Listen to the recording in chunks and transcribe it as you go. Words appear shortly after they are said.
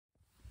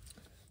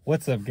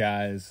What's up,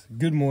 guys?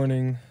 Good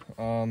morning.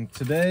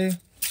 Today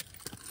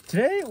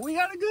we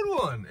got a good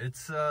one.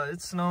 It's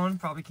snowing.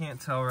 Probably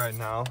can't tell right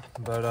now,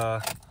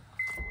 but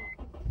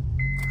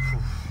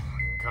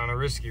kind of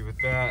risky with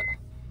that.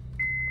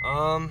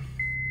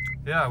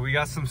 Yeah, we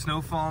got some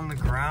snowfall on the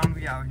ground.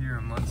 We out here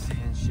in Muncie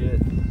and shit.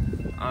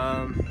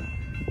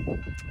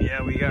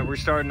 Yeah, we're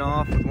starting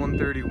off with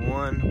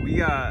 131. We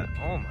got,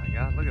 oh my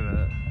god, look at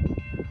that.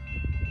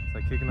 It's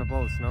like kicking up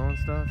all the snow and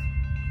stuff.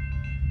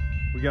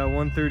 We got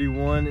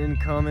 131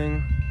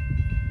 incoming,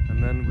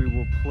 and then we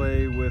will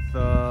play with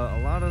a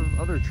lot of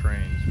other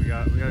trains. We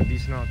got a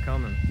decent amount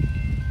coming.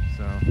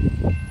 So,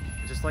 I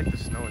just like the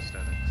snow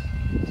aesthetics.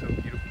 It's so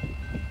beautiful.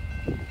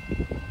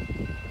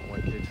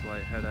 White ditch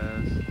light head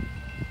ass.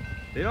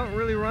 They don't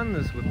really run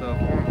this with the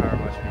foreman power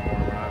much anymore,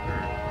 what I've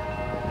heard.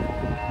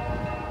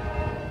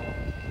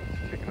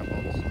 It's kicking up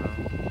all the snow.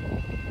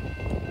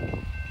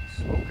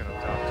 Smoking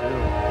up top too.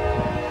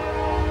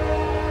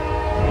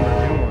 Some of the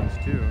new ones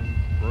too.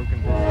 Broken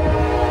dishes.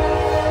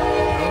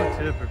 So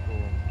typical.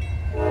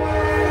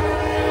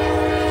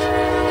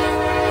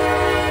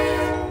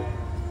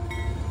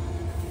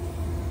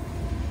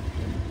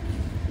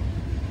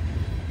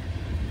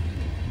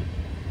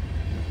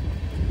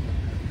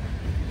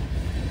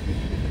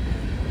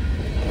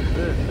 Look at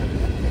this.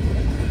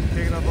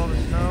 Kicking up all the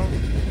snow.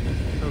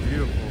 So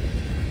beautiful.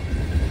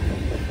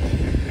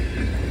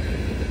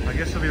 I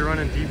guess he'll be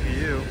running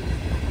DPU.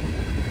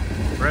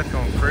 Breath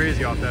going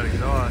crazy off that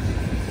exhaust.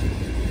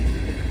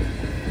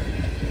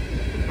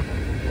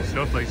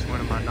 Snowflakes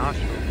went in my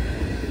nostril.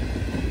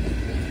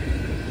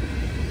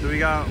 So we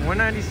got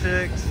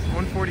 196,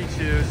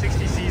 142,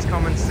 60 C's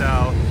coming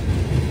south.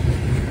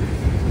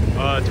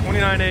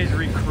 29A's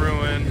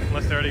recrewing,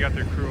 unless they already got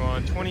their crew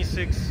on.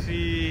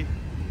 26C,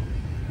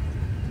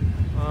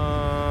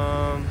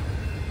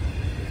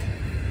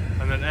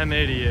 and then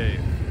M88,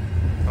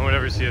 and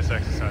whatever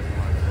CSX is sizing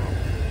line as well.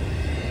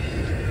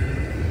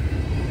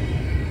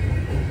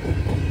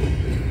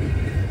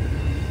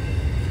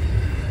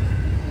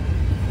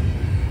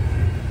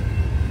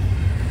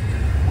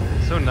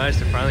 So nice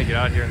to finally get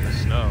out here in the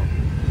snow.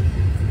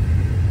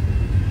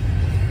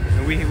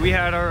 And we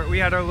had our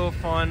little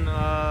fun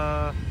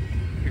a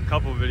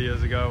couple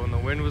videos ago when the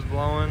wind was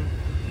blowing,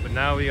 but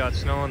now we got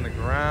snow on the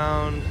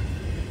ground.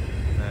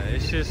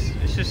 It's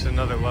just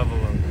another level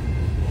of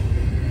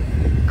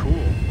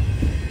cool.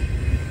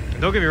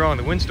 And don't get me wrong,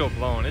 the wind's still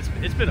blowing.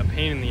 It's been a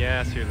pain in the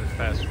ass here this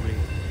past week.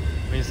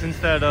 I mean, since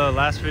that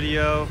last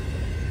video,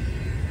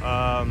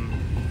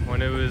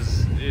 when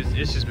it's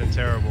just been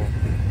terrible.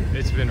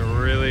 It's been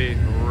really,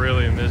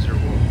 really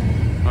miserable.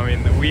 I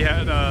mean, we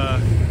had a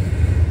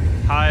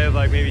high of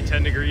like maybe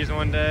 10 degrees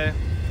one day,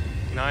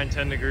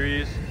 9-10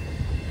 degrees.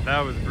 That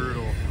was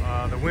brutal.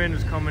 The wind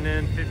was coming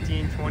in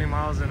 15-20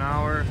 miles an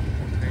hour.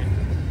 I mean,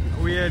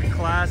 we had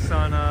class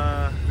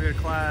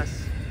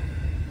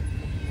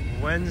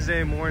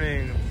Wednesday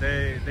morning.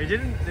 They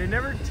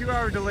never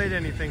 2-hour delayed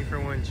anything for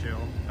wind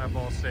chill at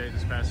Ball State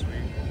this past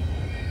week.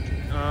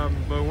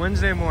 But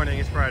Wednesday morning,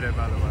 it's Friday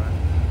by the way.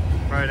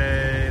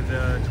 Friday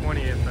the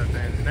 20th, I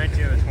think,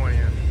 19th or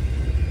 20th.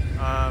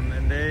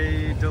 And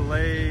they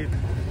delayed,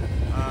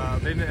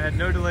 they had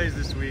no delays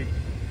this week.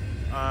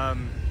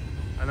 And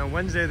then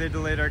Wednesday they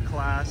delayed our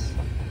class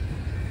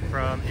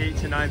from 8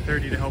 to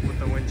 9:30 to help with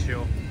the wind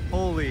chill.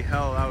 Holy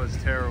hell, that was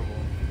terrible.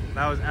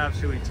 That was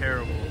absolutely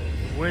terrible.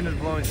 Wind is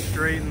blowing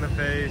straight in the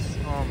face.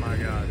 Oh my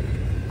God,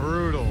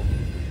 brutal,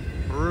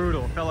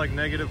 brutal. Felt like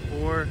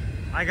 -4.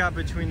 I got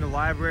between the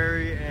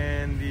library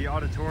and the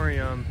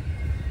auditorium.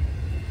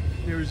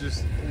 It was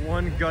just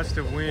one gust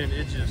of wind.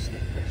 It just,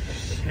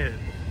 shit,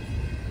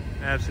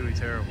 absolutely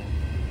terrible.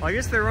 Well, I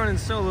guess they're running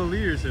solo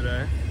leaders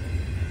today.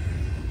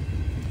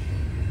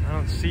 I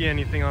don't see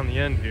anything on the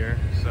end here,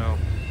 so.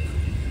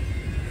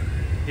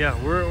 Yeah,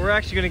 we're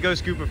actually gonna go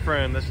scoop a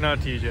friend. That's not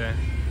TJ.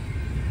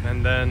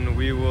 And then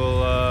we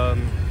will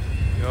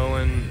go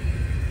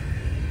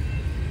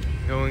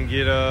and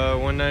get a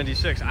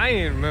 196. I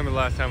didn't even remember the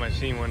last time I've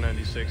seen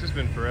 196. It's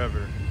been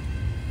forever.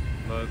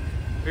 But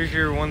here's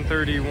your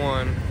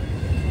 131.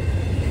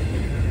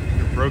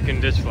 Broken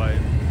ditch light,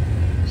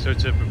 so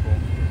typical.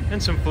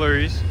 And some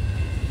flurries.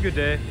 Good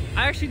day.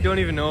 I actually don't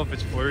even know if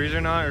it's flurries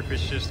or not, or if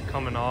it's just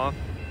coming off,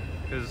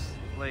 because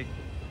like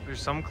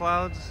there's some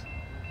clouds,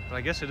 but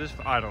I guess it is.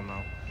 I don't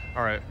know.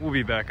 All right, we'll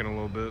be back in a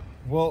little bit.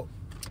 Well,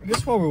 I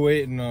guess while we're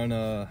waiting on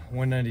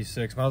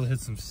 196, might as well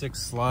hit some 6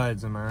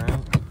 slides. Am I right?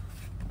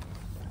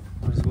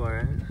 Might as well,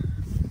 right?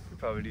 We'll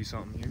probably do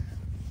something here.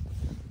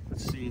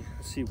 Let's see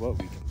what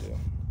we can do.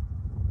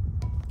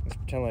 Let's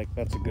pretend like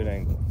that's a good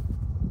angle.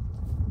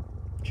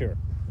 Sure.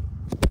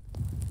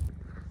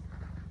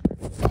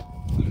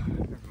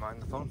 Never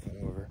mind, the phone fell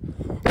over.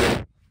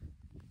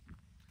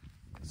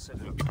 Let's set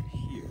it up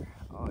here.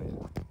 Oh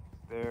yeah.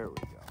 There we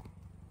go.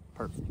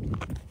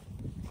 Perfect.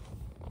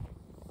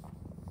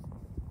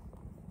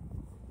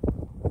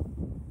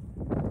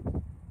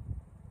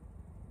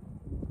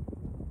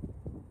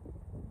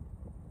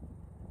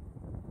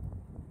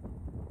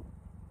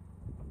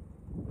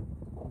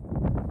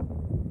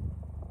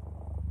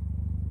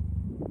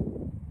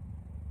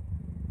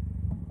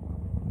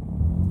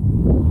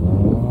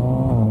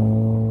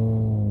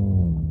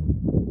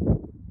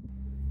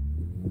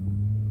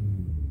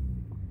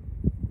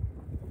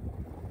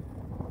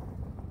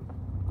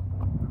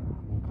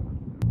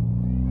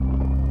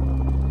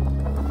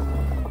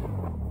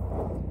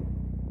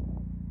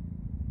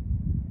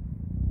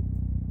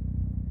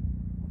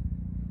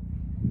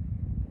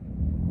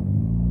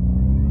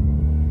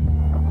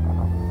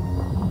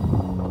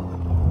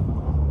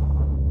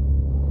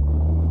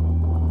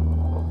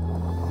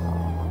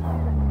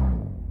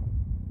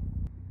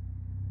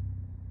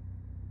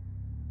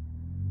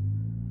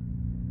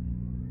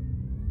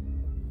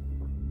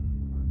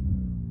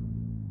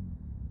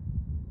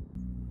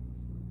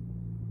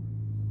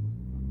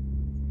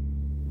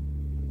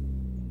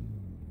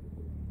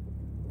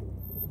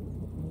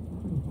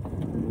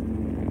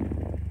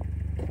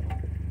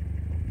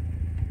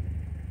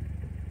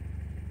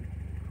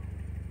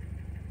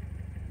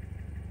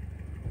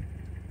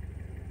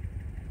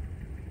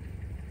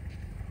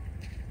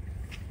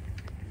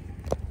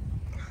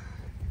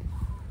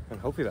 And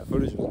hopefully that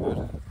footage was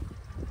good.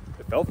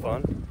 It felt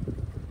fun.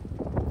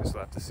 Just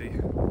we'll have to see.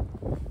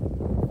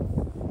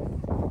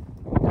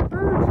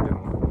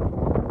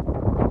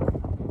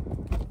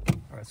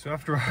 Alright, so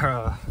after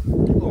our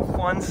little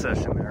fun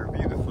session there,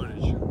 review the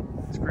footage.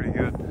 It's pretty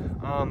good.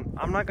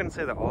 I'm not gonna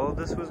say that all of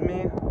this was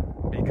me,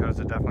 because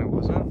it definitely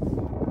wasn't.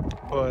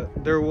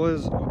 But there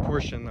was a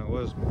portion that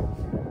was me.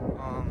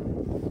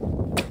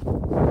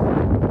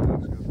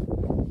 That's good.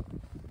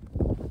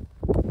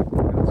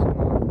 Got some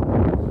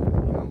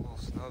a little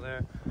snow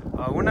there.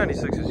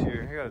 196 is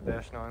here. He got a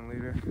 -9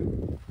 liter.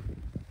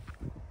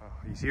 Oh,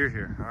 he's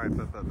here. All right,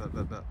 bet.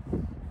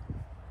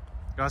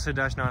 Gotta say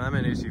 -9. I'm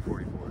in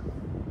AC44.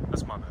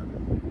 That's my bad.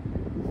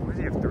 Why does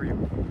he have 3 of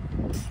them?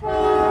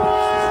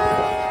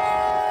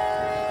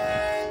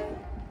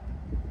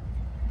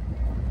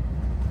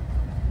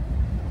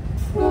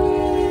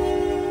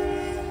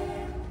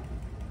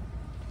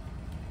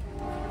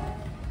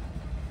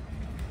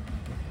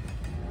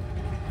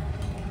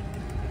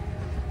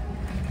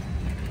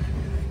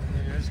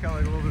 Got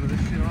like a little bit of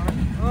this shit on it.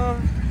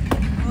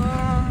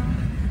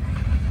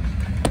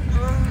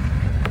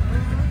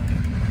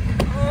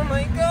 Oh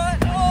my god.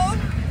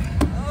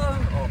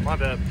 Oh, my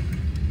bad.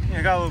 Yeah,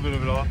 I got a little bit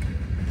of it off.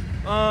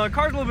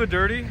 Car's a little bit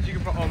dirty. As you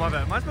can, oh, my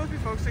bad. Am I supposed to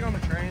be focusing on the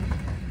train?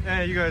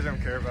 Yeah, you guys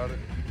don't care about it.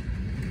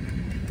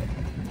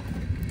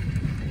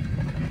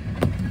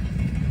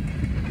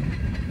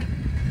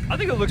 I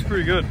think it looks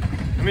pretty good.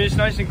 I mean, it's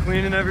nice and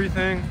clean and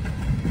everything.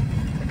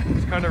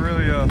 It's kind of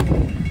really,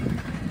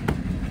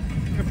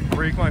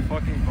 break my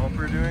fucking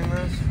bumper doing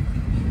this.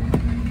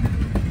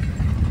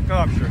 Oh,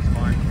 I'm sure it's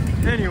fine.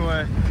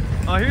 Anyway,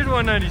 here's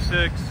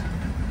 196.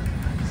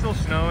 It's still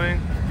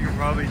snowing, you can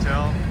probably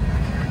tell.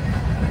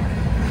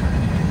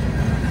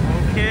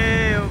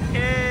 Okay,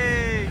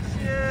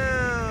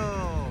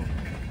 chill.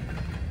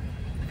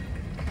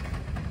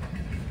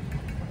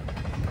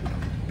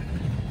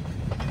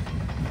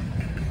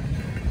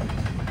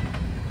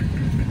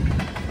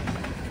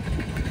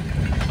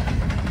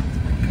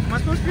 Am I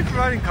supposed to be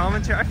providing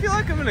commentary? I feel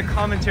like I'm in a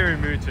commentary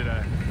mood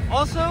today.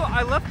 Also,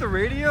 I left the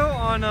radio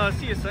on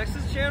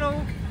CSX's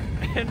channel,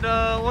 and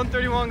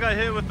 131 got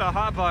hit with the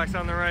hot box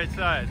on the right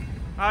side.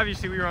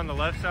 Obviously, we were on the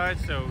left side,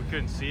 so we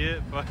couldn't see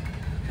it, but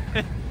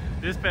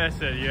dispatch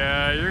said,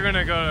 yeah, you're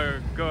gonna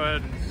go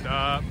ahead and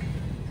stop.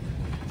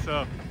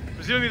 So,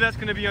 presumably that's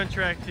gonna be on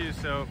track 2,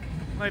 so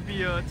might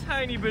be a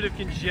tiny bit of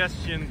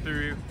congestion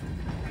through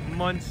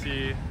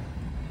Muncie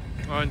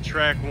on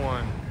track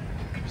 1.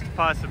 Just a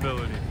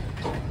possibility.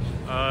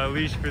 At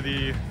least for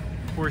the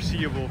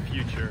foreseeable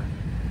future.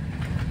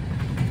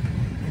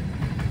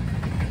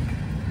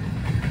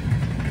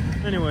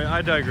 Anyway,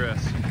 I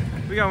digress.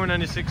 We got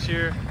 196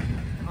 here.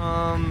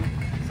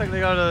 Looks like they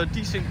got a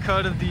decent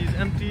cut of these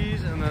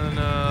empties, and then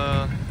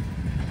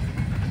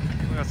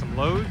we got some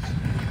loads.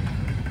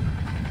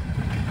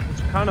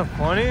 It's kind of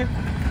funny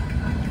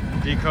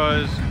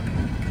because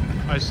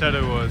I said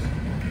it was.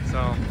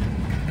 So,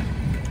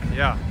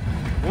 yeah.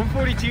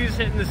 142 is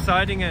hitting the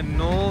siding at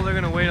null. They're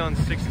gonna wait on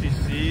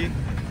 60C.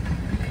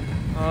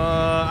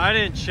 I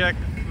didn't check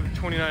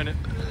 29.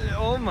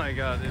 Oh my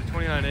god, if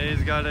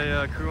 29A's got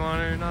a crew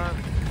on it or not.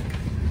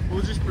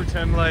 We'll just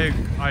pretend like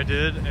I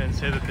did and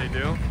say that they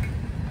do.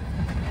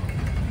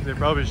 They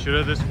probably should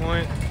at this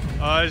point.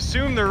 I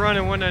assume they're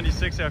running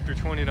 196 after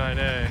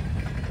 29A.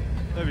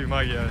 That'd be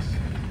my guess.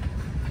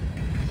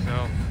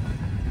 So,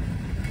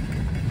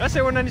 did I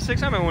say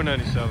 196? I'm at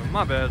 197.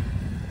 My bad.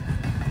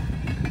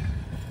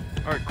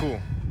 Alright, cool.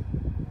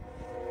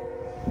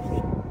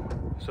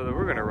 So then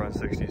we're gonna run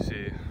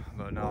 60C,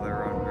 but now they're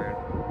running,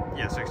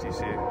 yeah,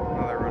 60C.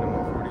 Now they're running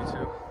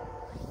 142.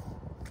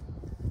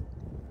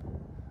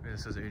 Maybe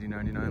this says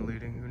 8099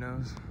 leading, who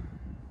knows?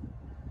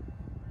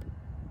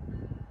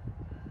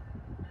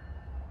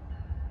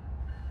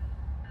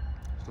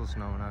 Still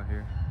snowing out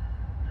here.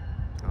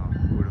 Oh,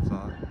 who would have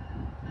thought?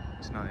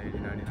 It's not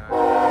 8099.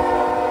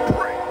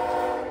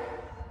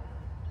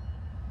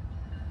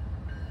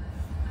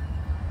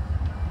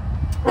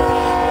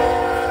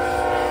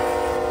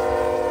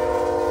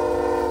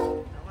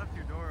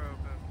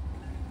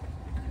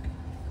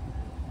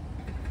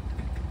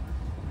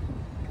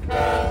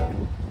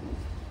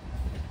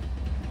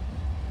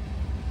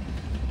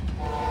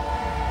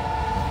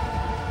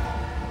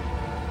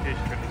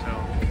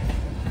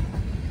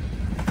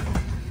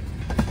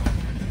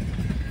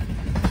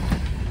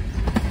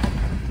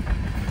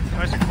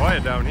 Nice and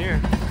quiet down here.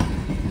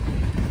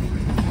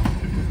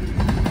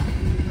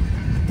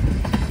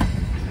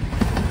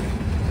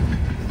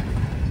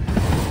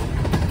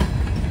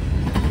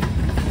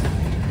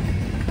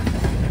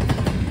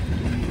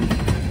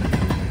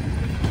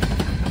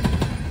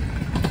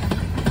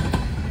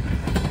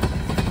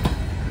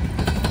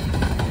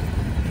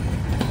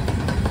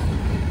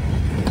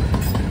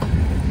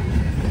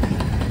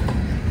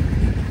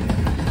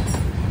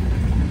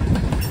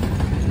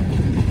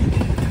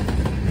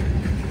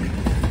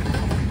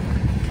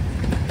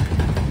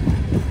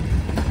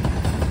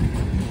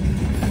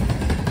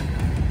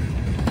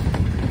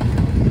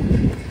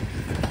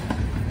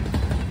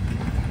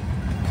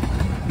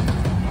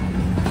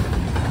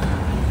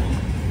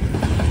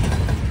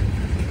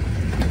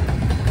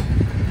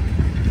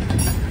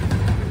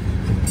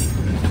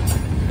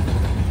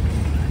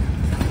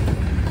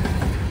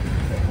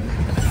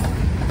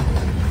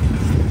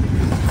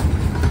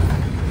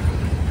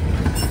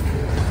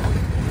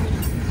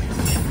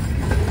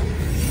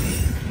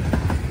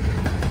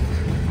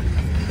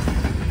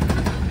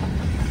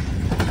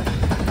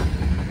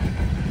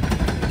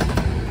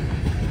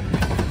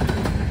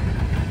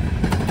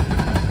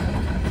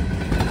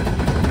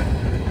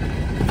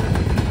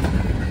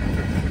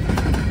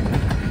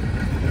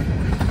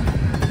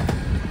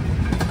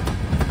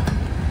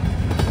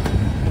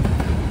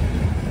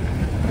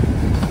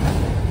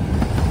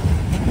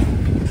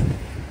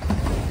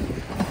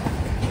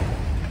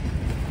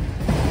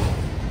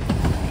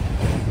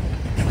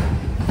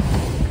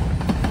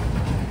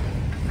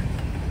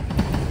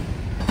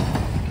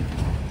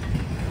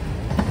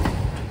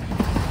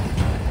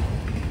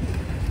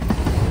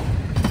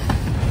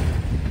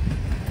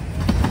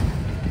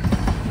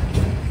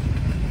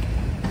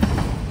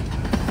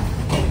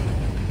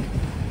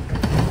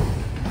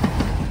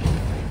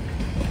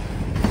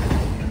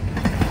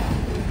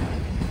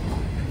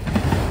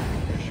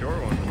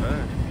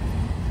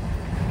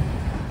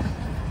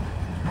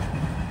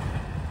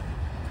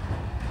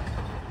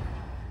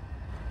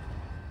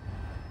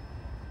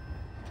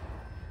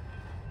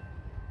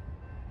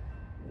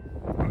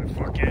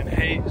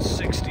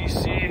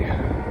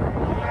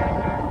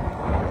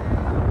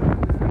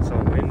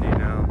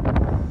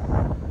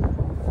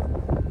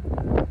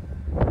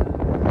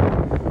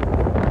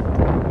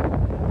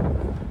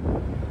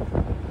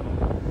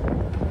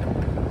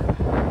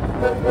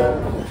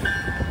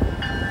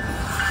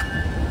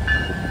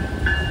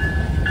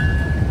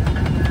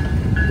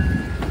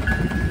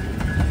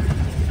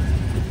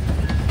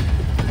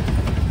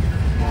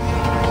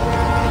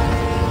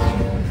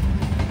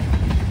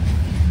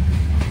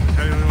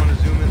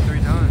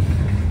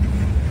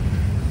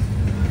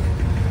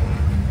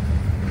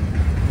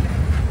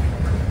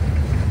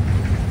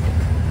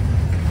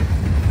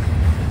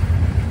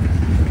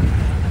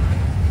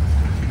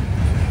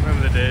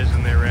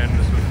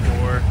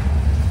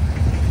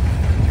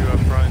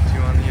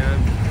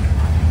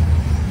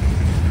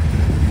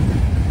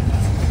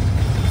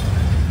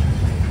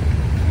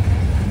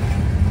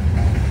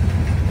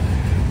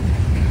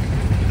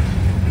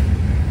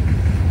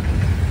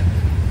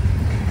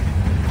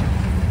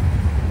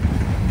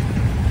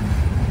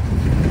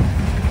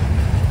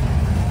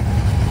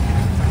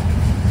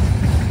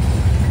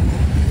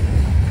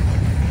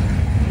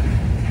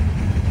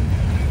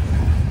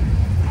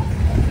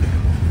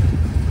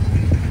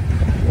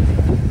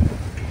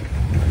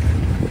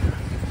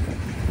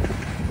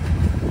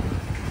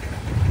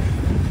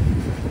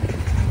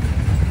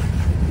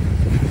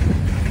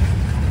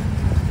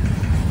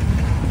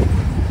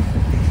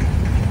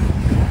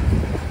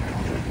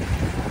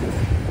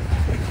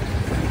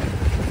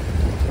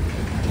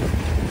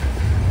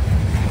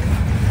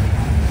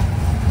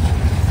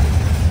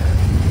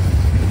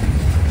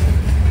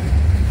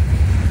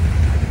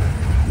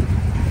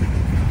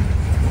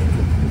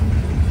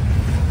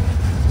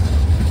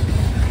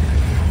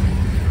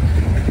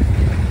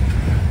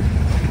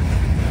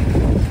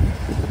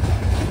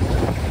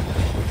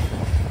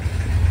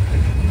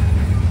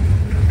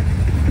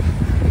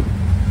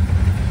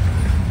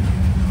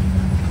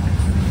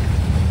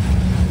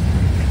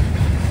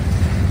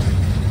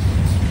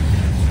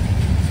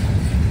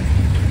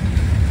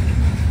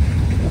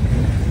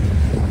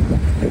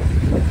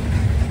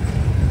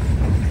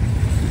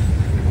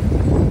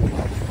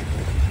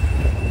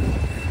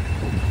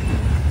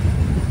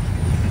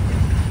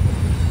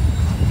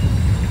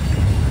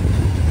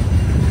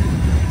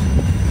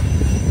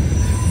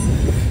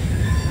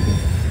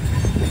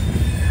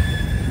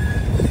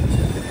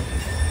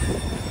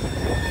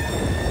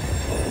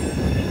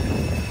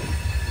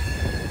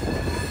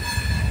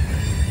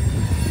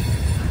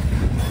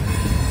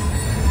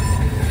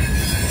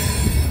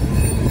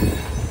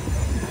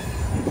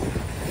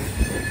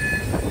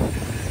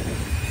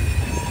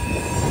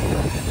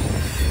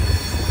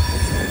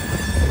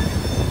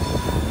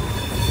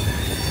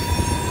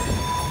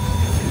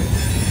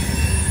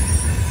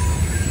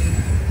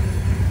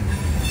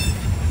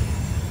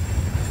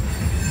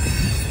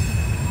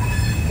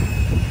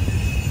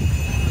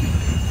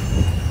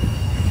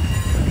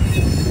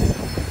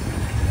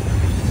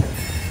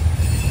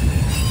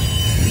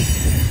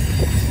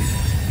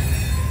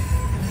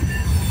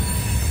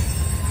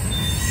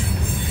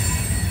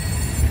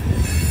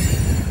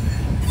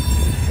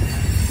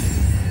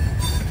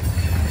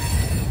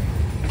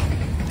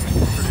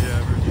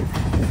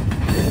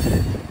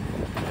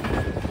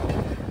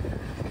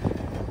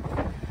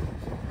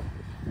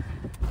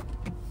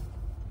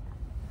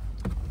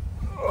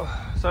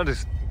 So I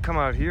just come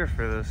out here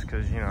for this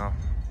because, you know,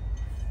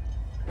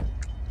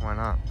 why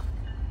not?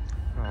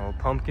 Oh,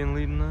 pumpkin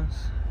leading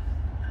this.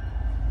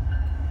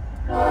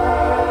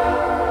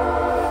 Why's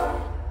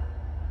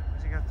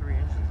he got 3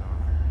 engines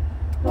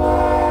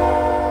on?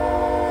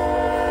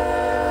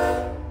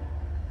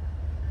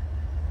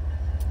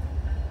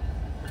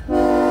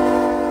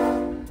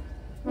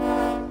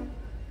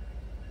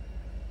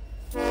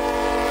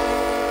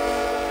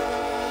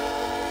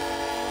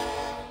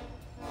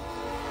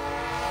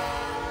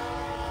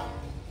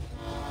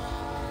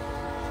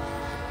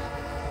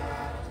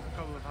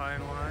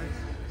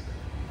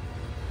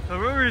 The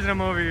real reason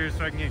I'm over here is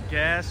so I can get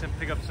gas and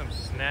pick up some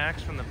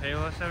snacks from the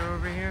Payless that are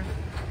over here.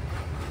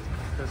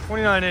 Because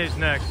 29A is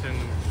next, and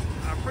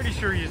I'm pretty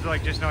sure he's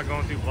like just not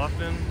going through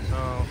Bluffton,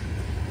 so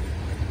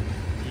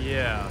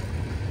yeah.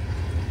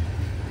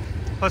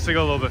 Plus they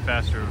go a little bit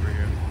faster over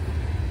here.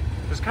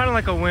 It's kind of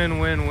like a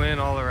win-win-win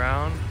all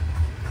around.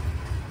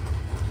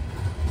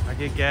 I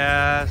get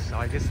gas,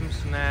 I get some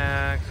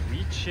snacks,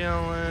 we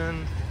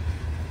chillin'.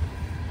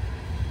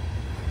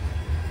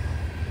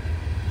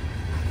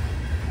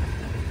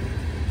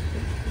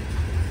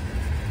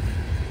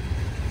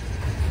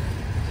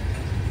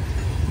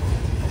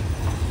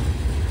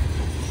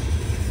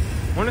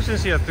 I wonder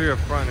since he had 3 up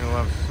front,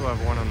 he'll still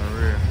have 1 on the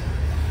rear.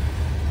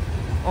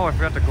 Oh, I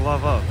forgot to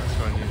glove up. That's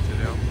what I need to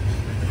do.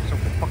 I'm so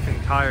fucking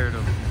tired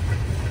of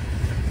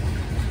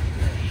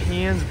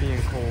hands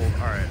being cold.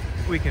 Alright,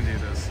 we can do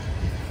this.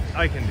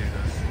 I can do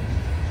this.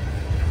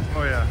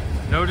 Oh yeah,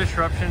 no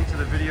disruption to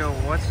the video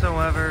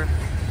whatsoever.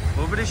 A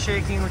little bit of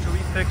shaking, which will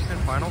be fixed in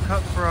Final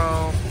Cut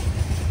Pro.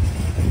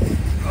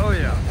 Oh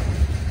yeah.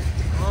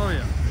 Oh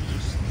yeah.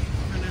 Just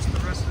finish the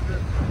rest of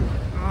it.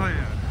 Oh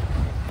yeah.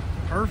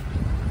 Perfect.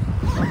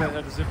 I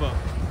had to zip up.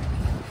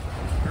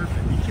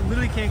 Perfect. You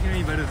literally can't get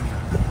any better than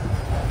that.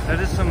 That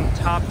is some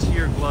top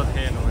tier glove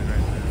handling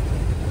right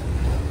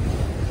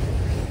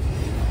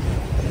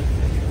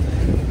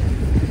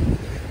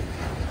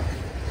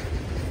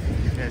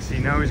there. Yeah, see,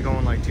 now he's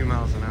going like 2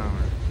 miles an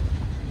hour.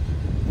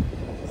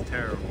 It's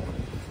terrible.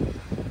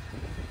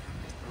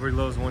 Everybody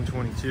loves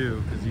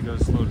 122 because he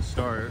goes slow to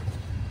start.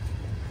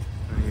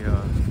 And he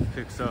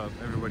picks up.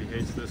 Everybody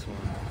hates this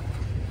one.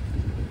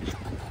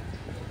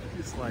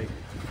 It's like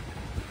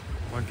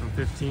went from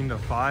 15 to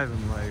 5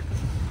 in like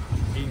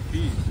 8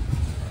 feet.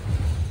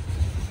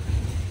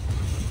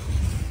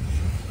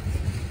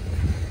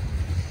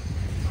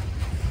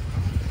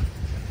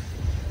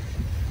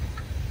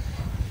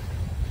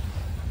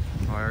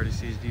 Oh, I already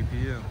see his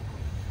DPU.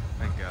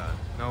 Thank God.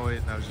 No,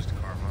 wait, that was just a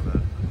car, my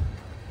bad.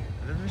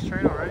 Is this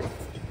train alright?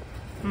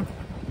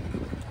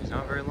 He's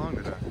not very long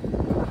today.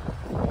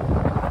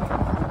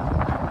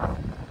 Oh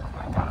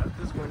my God,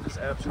 this wind is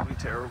absolutely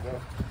terrible.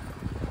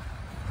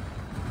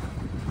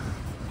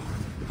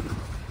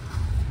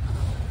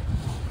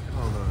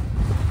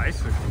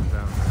 Icicles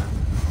down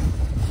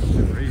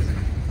there. Crazy.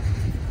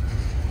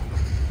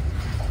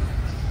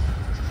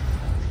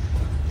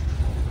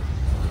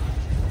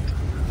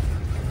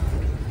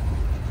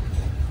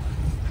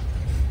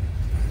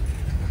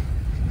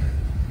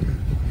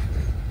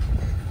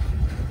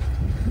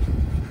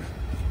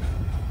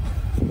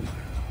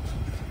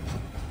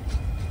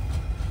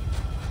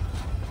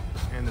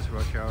 And this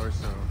rush hour,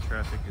 so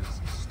traffic is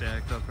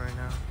stacked up right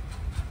now.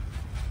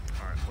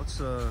 Alright, let's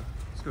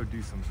go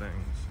do some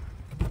things.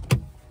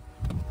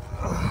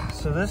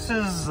 So this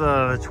is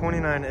the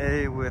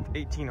 29A with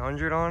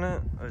 1800 on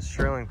it. It's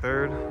trailing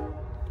 3rd.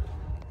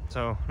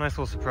 So nice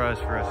little surprise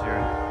for us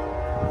here.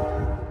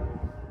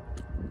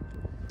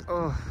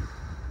 Oh,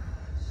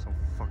 so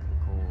fucking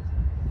cold.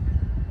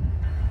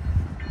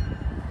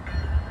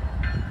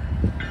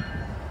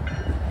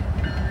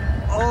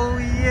 Oh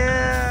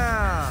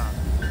yeah!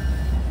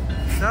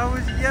 That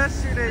was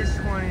yesterday's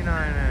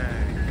 29A.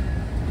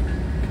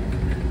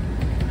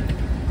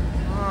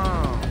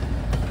 Oh.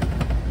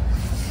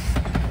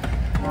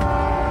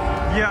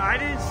 Yeah, I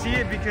didn't see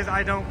it because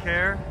I don't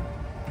care.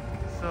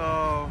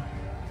 So,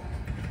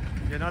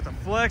 yeah, not to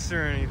flex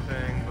or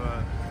anything,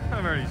 but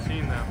I've already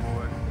seen that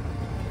boy.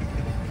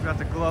 Got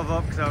the glove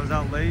up because I was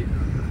out late.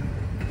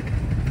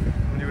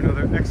 I'm doing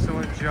another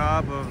excellent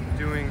job of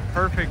doing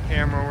perfect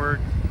camera work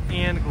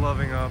and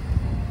gloving up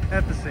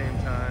at the same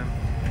time.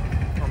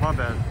 Oh, my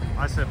bad.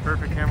 I said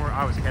perfect camera work.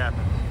 I was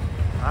capping.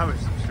 I was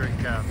straight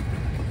cap.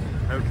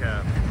 No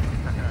cap.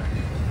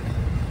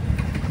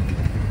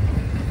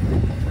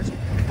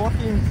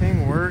 Fucking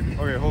thing work.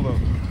 Okay, hold up.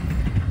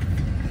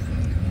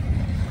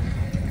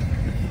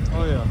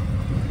 Oh yeah.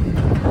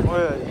 Oh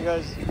yeah, you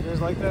guys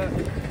like that?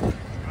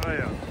 Oh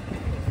yeah.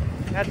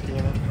 God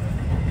damn it.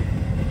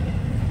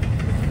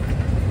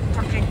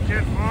 Fucking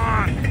get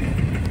on!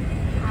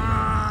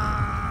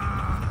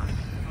 Ah.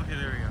 Okay,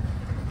 there we go.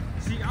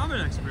 See, I'm an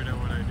expert at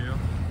what I do.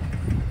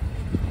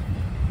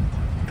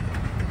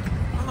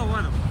 I don't know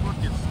why the fuck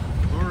it's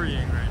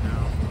worrying right now.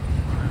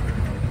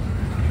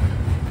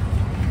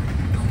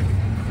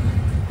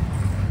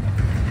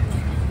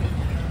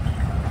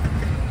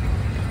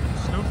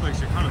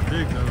 Snowflakes are kind of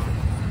big though.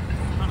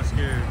 I'm kind of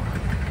scared.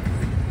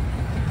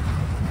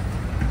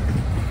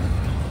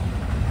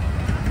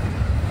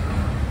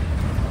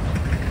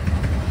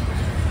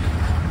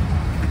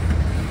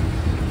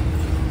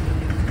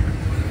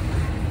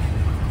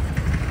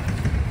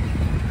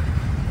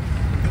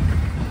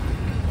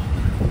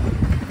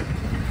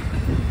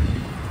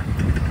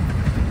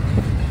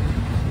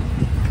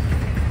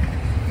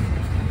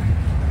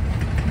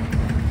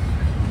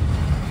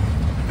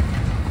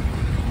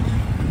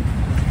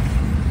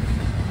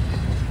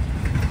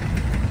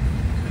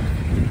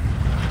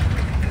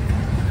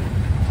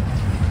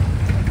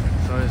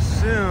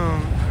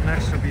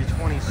 rest will be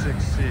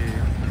 26C.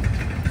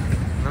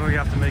 Then we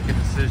have to make a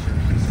decision.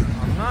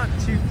 I'm not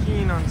too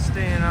keen on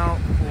staying out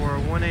for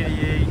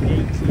 188,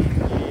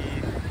 18E,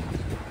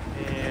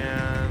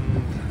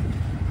 and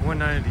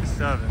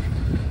 197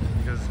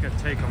 because it's going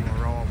to take them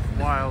a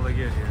while to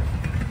get here.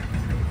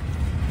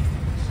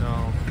 So,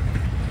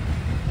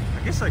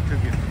 I guess I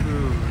could get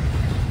food.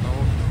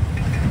 Oh,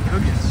 I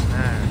could get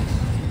snacks.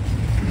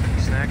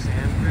 Snacks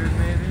and food,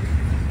 maybe?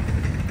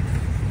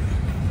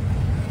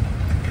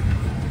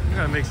 We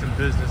gotta make some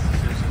business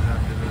decisions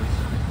after this.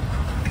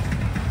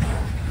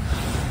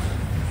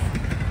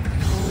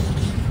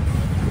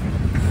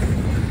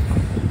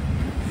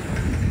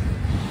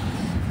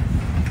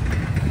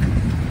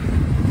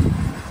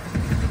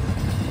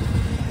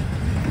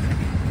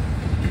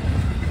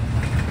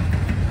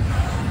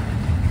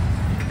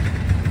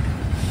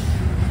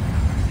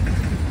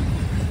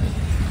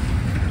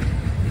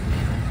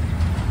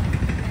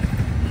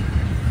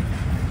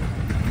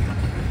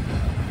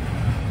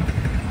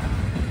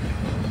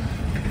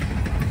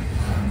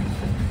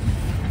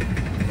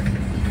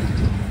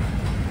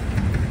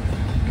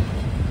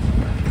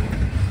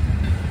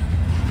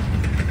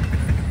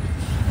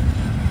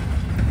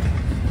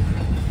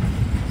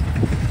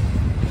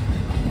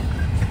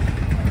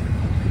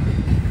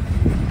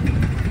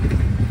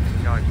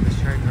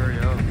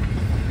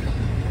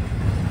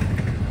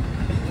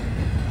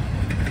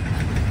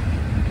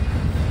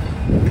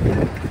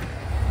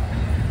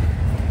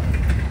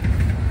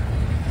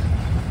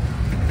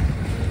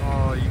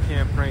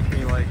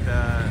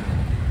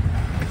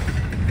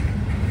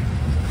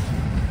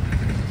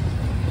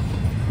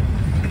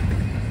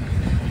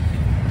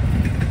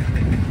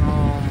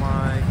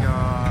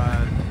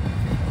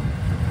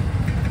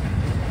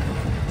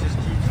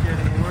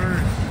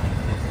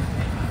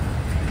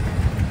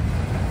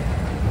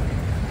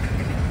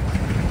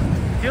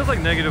 Feels like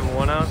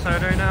 -1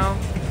 outside right now,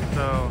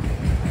 so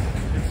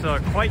it's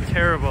quite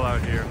terrible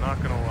out here, I'm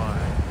not gonna lie.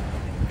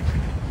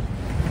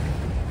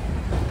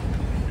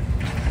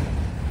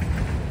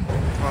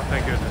 Oh,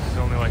 thank goodness, there's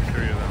only like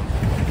 3 of them.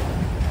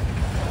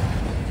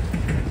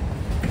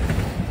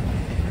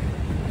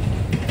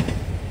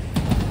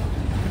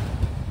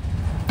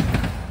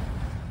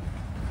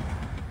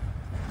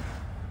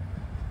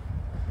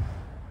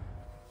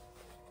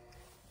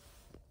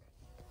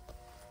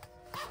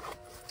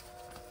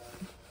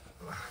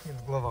 Get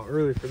the glove out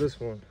early for this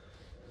one.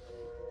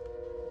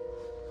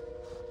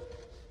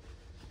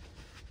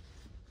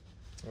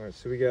 Alright,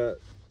 so we got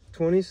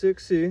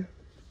 26C.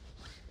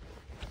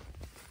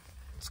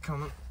 It's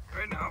coming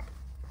right now.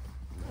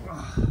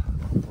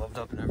 Gloved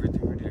up and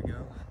everything, ready to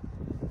go.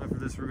 After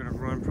this, we're gonna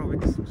run, probably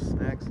get some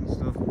snacks and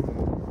stuff.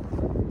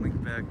 We'll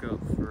link back up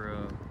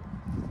for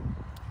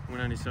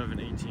 197,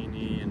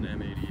 18E, and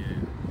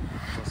M88.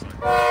 Plus like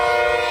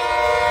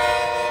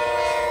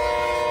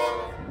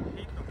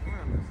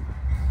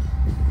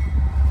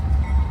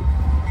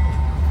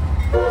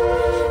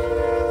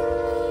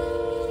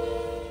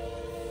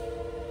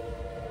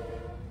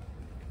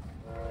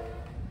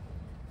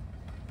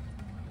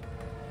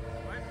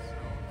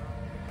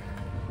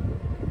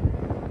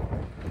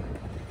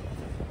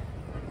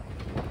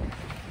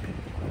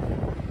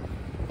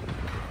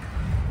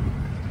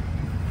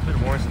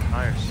some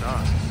higher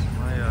socks.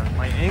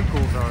 My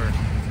ankles are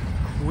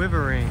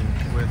quivering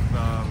with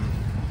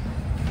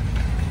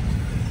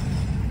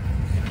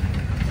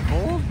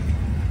cold?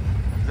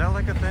 Is that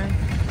like a thing?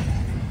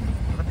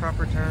 Is that a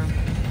proper term?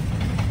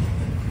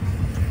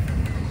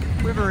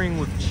 Quivering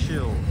with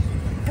chills.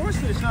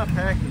 Fortunately, it's not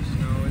packing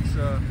snow. It's I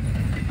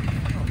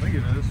don't think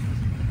it is.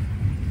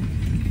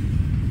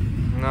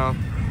 No,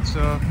 it's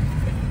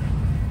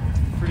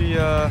pretty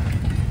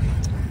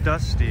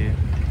dusty.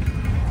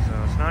 So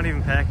it's not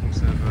even packing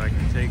stuff that I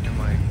can take and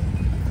like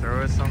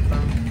throw at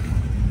something.